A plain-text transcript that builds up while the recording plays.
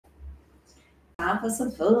time for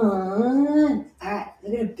some fun. All right,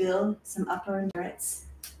 we're gonna build some upper endurance.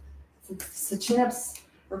 So chin-ups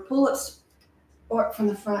or pull-ups or from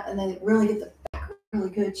the front, and then really get the back really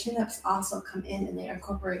good. Chin-ups also come in and they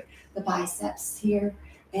incorporate the biceps here,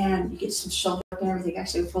 and you get some shoulder work and everything,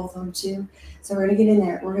 actually with both of them too. So we're gonna get in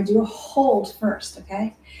there. We're gonna do a hold first,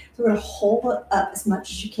 okay? So we're gonna hold it up as much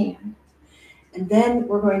as you can. And then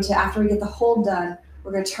we're going to, after we get the hold done,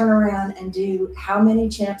 we're going to turn around and do how many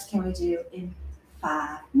chin-ups can we do in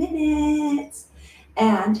 5 minutes.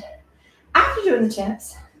 And after doing the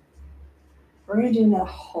chin-ups, we're going to do another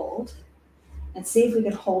hold and see if we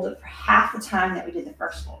can hold it for half the time that we did the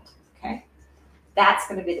first hold, okay? That's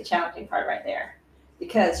going to be the challenging part right there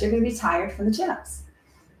because you're going to be tired from the chin-ups.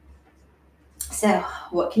 So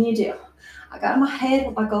what can you do? I got in my head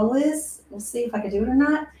what my goal is. We'll see if I can do it or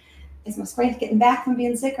not. Is my strength getting back from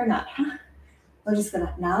being sick or not? Huh? We're just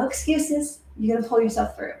gonna, no excuses. You're gonna pull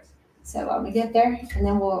yourself through. So I'm gonna get there and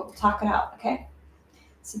then we'll talk it out, okay?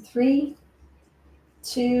 So 3,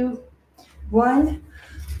 2, 1.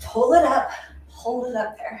 Hold it up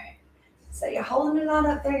there. So you're holding it on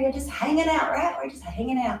up there, you're just hanging out, right? We're just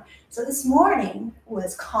hanging out. So this morning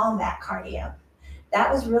was combat cardio.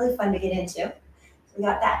 That was really fun to get into. We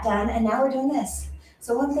got that done and now we're doing this.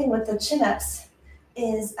 So one thing with the chin-ups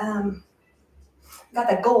is got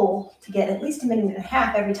the goal to get at least 1.5 minutes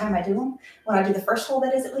every time I do them. When I do the first hold,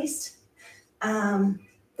 that is at least.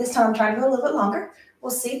 This time I'm trying to go a little bit longer. We'll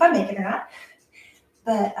see if I make it or not.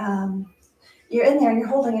 But you're in there and you're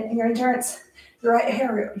holding it, and your endurance, your right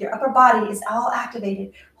here, your upper body is all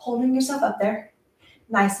activated, holding yourself up there,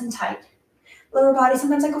 nice and tight. Lower body,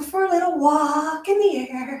 sometimes I go for a little walk in the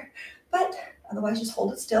air, but otherwise just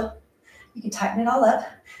hold it still. You can tighten it all up.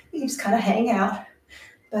 You can just kind of hang out.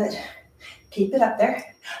 But keep it up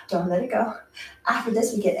there. Don't let it go. After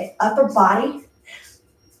this, we get an upper body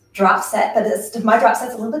drop set. But my drop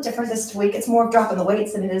set's a little bit different this week. It's more of dropping the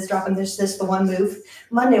weights than it is dropping this the one move.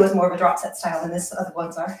 Monday was more of a drop set style than this other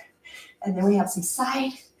ones are. And then we have some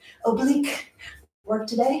side oblique work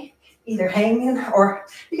today. Either hanging, or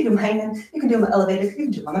you can do them hanging. You can do them elevated. You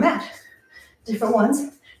can do them on the mat. Different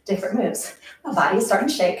ones, different moves. My body is starting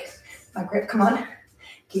to shake. My grip, come on.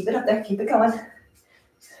 Keep it up there. Keep it going.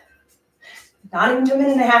 Not even to 1.5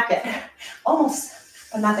 minutes yet. Almost,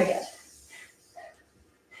 but not there yet.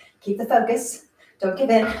 Keep the focus. Don't give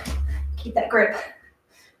in. Keep that grip.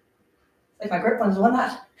 Like my grip one's one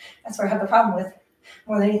that. That's where I have the problem with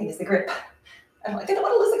more than anything is the grip. I'm like, I don't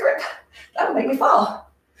want to lose the grip. That would make me fall.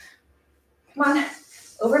 Come on.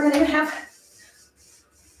 Over 1.5 minutes.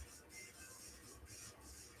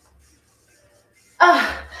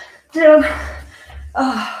 Down.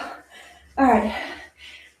 All right.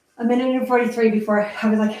 1:43 before I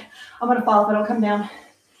was like, I'm gonna fall if I don't come down.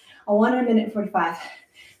 I wanted 1:45,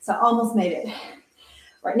 so I almost made it.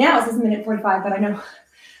 Right now it says 1:45, but I know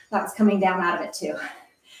that was coming down out of it too,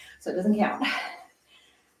 so it doesn't count.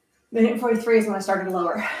 1:43 is when I started to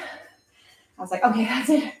lower. I was like, okay, that's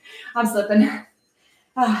it. I'm slipping.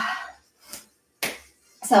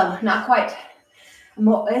 So not quite.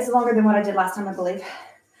 It's longer than what I did last time, I believe,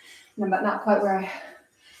 but not quite where I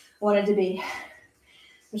wanted to be.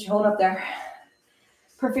 But you hold up there.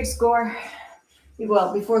 Perfect score.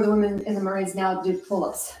 Well, before the women in the Marines now do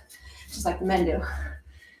pull-ups, just like the men do.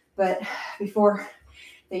 But before,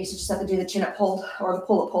 they used to just have to do the chin-up hold or the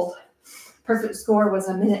pull-up hold. Perfect score was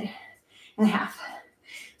 1.5 minutes.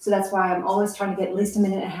 So that's why I'm always trying to get at least 1.5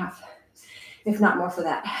 minutes, if not more for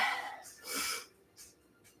that.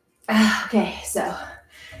 Okay, so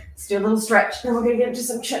let's do a little stretch. Then we're going to get into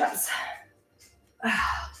some chin-ups.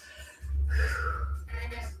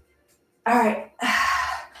 All right,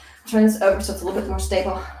 turn this over so it's a little bit more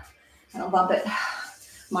stable. I don't bump it.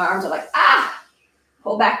 My arms are like,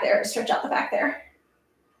 pull back there, stretch out the back there.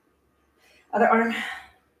 Other arm.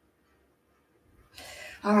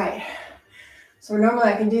 All right, so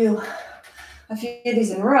normally I can do a few of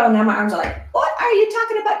these in a row. Now my arms are like, what are you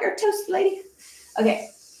talking about, your toast lady? Okay,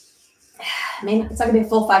 I mean, it's not gonna be a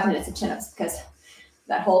full 5 minutes of chin-ups because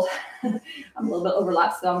that hold, I'm a little bit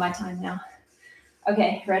overlapped on my time now.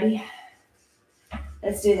 Okay, ready?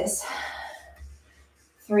 Let's do this.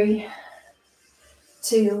 3,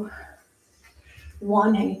 2,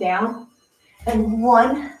 1, hang it down. And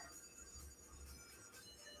 1,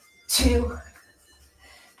 2,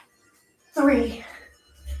 3,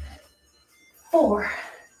 4,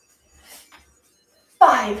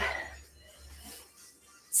 5,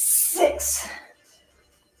 6,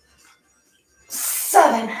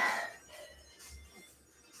 7,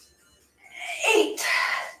 8.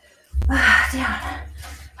 Down.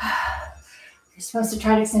 You're supposed to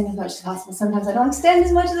try to extend as much as possible. Sometimes I don't extend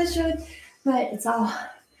as much as I should. But it's all,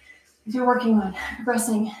 if you're working on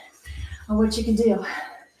progressing on what you can do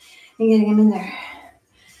and getting them in there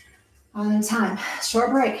on time.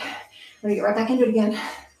 Short break. We're gonna get right back into it again.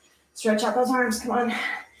 Stretch out those arms, come on.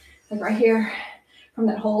 Like right here from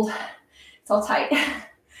that hold. It's all tight.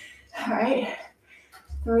 All right.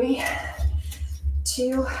 3,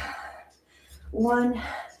 2, 1.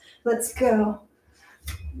 Let's go.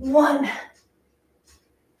 1,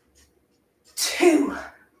 2,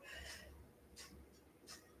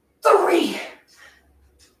 3,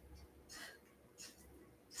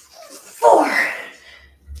 4.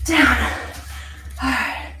 Down. All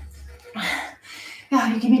right.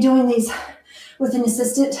 Now you can be doing these with an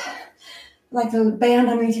assistant, like the band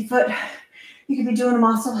underneath your foot. You could be doing them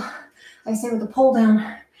also, like I say, with the pull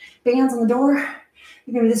down bands on the door.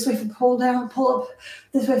 You're gonna be this way for pull down, pull up,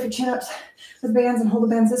 this way for chin ups with bands, and hold the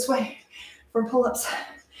bands this way for pull ups.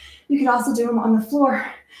 You could also do them on the floor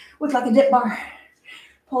with like a dip bar,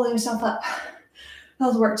 pulling yourself up.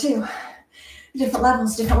 Those work too. Different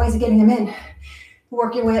levels, different ways of getting them in.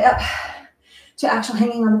 Work your way up to actual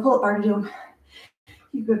hanging on the pull up bar to do them.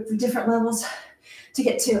 You go through different levels to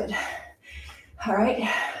get to it. All right.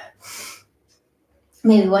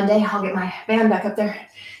 Maybe one day I'll get my band back up there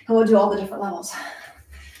and we'll do all the different levels.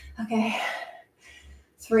 Okay.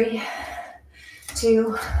 3,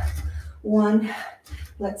 2, 1.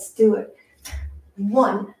 Let's do it.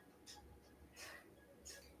 1,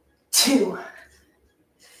 2,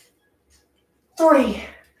 3,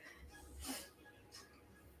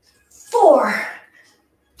 4.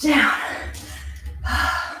 Down.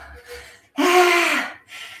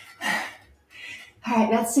 All right,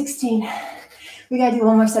 that's 16. We gotta do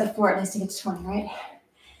one more set of 4 at least to get to 20, right?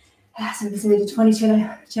 So we can do 20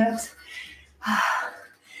 chin-ups.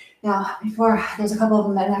 Now, before, there's a couple of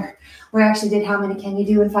them that are, where I actually did how many can you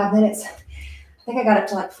do in 5 minutes. I think I got up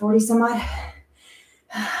to like 40 some odd.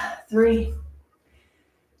 3,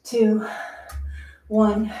 2,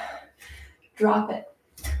 1. Drop it.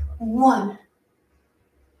 1,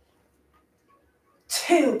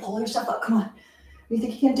 2. Pull yourself up. Come on. You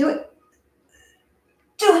think you can do it?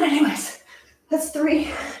 Do it anyways. That's 3.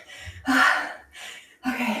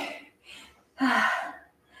 Okay.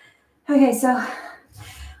 Okay, so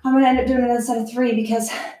I'm going to end up doing another set of 3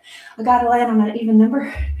 because I got to land on an even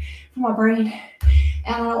number for my brain.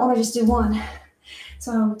 And I don't want to just do 1.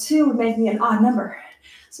 So 2 would make me an odd number.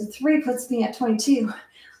 So 3 puts me at 22.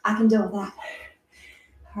 I can deal with that.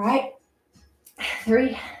 All right.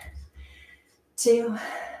 3, 2,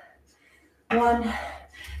 1.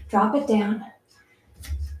 Drop it down.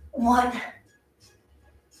 1,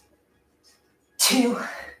 2,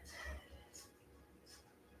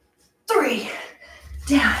 3.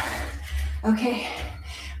 Down. Okay.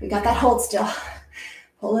 We got that hold still.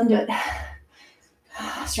 Pull into it.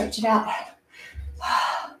 Stretch it out.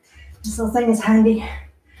 This little thing is handy.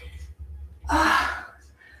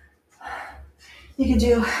 You could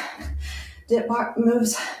do dip bar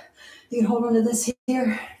moves. You can hold on to this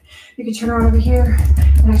here. You can turn around over here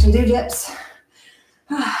and actually do dips.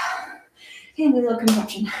 And a little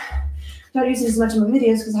contraption. Don't use it as much in my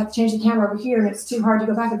videos because I have to change the camera over here and it's too hard to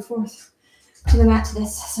go back and forth to the mat to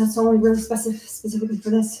this. So it's only really specifically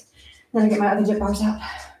for this. Then I get my other dip bars out.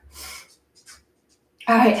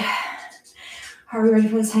 All right. Are we ready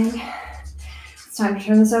for this hang? It's time to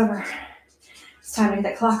turn this over. It's time to get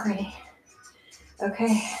that clock ready.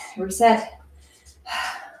 Okay, reset.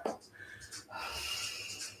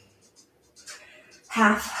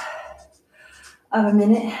 Half of a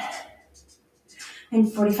minute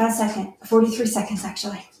and 43 seconds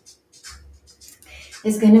actually,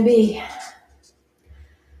 is going to be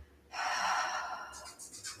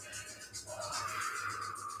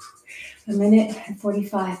a minute and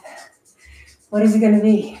 45. What is it going to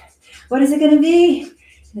be? What is it going to be?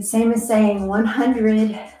 The same as saying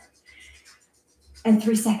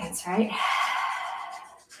 103 seconds, right?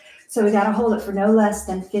 So we got to hold it for no less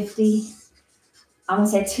than 50. I'm going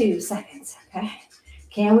to say 2 seconds, okay?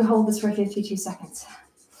 Can we hold this for 52 seconds?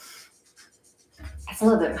 That's a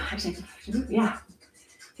little bit, actually, yeah,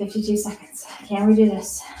 52 seconds. Can we do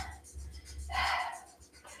this?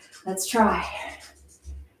 Let's try.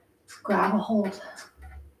 Grab a hold.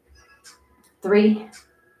 3,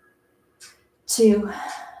 2,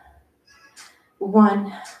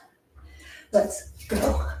 1. Let's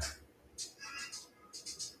go.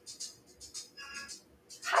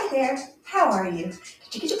 Hi there. How are you?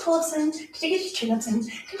 Did you get your pull-ups in? Did you get your chin-ups in?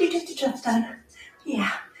 Did you get your jumps done?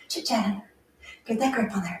 Yeah, chit-chatting. Get that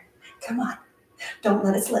grip on there. Come on. Don't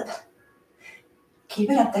let it slip.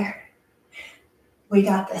 Keep it up there. We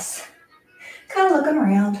got this. Kind of looking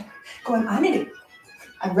around, going, I need to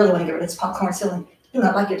I really want to get rid of this popcorn ceiling. I do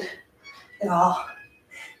not like it at all.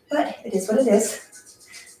 But it is what it is.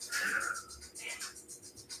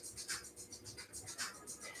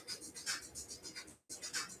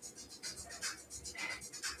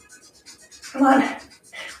 Come on.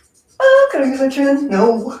 Oh, can I use my chin?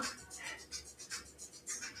 No.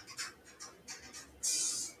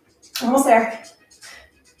 Almost there.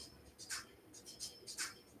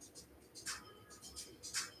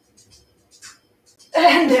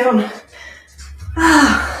 And down.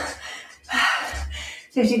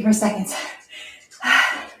 54 seconds.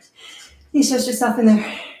 You stretch yourself in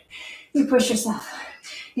there. You push yourself.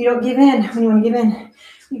 You don't give in when you want to give in.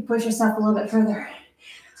 You push yourself a little bit further.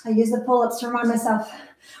 I use the pull-ups to remind myself,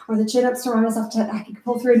 or the chin-ups to remind myself that I can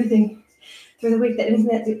pull through anything through the week, that anything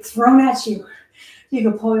that's thrown at you, you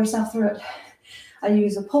can pull yourself through it. I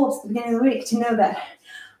use the pull-ups at the beginning of the week to know that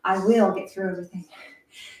I will get through everything.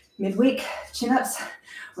 Midweek, chin-ups,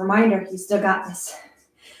 reminder, you still got this.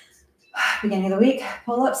 Beginning of the week,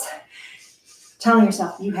 pull-ups, telling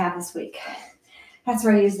yourself you have this week. That's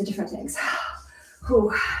where I use the different things.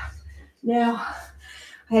 Whew. Now,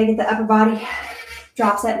 I gotta get the upper body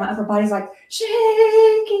drop set. My upper body's like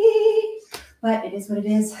shaky, but it is what it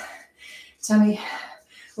is. Tell me,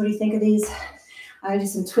 what do you think of these? I do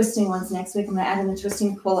some twisting ones next week. I'm gonna add in the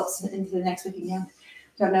twisting pull-ups into the next week again.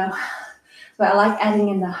 Don't know, but I like adding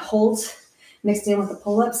in the holds mixed in with the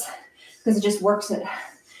pull-ups because it just works it.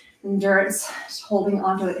 Endurance, just holding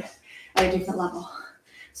onto it at a different level.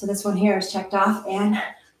 So this one here is checked off, and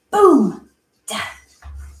boom, death.